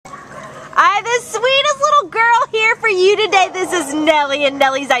by the sweetest little girl here for you today. This is Nelly, and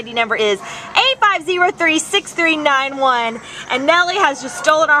Nelly's ID number is A5036391. And Nelly has just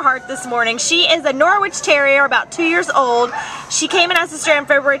stolen our heart this morning. She is a Norwich Terrier, about 2 years old. She came in as a stray on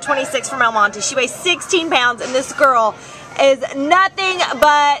February 26th from El Monte. She weighs 16 pounds, and this girl is nothing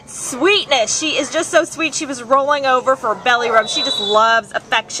but sweetness. She is just so sweet. She was rolling over for a belly rub. She just loves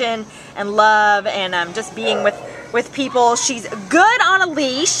affection and love and just being with people. She's good on a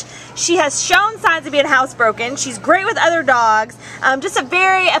leash. She has shown signs of being housebroken. She's great with other dogs. Just a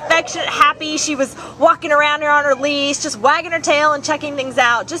very affectionate, happy. She was walking around here on her leash, just wagging her tail and checking things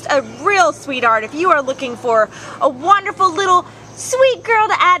out. Just a real sweetheart. If you are looking for a wonderful little sweet girl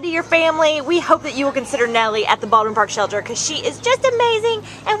to add to your family, we hope that you will consider Nelly at the Baldwin Park shelter, because she is just amazing,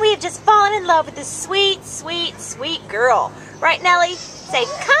 and we have just fallen in love with this sweet, sweet, sweet girl. Right, Nelly? Say,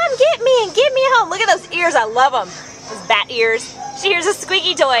 come get me and give me home. Look at those ears. I love them. Those bat ears. She hears a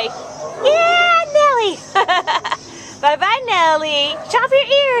squeaky toy. Yeah, Nelly. Bye-bye, Nelly. Chop your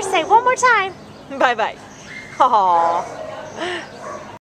ears. Say one more time. Bye-bye. Aww.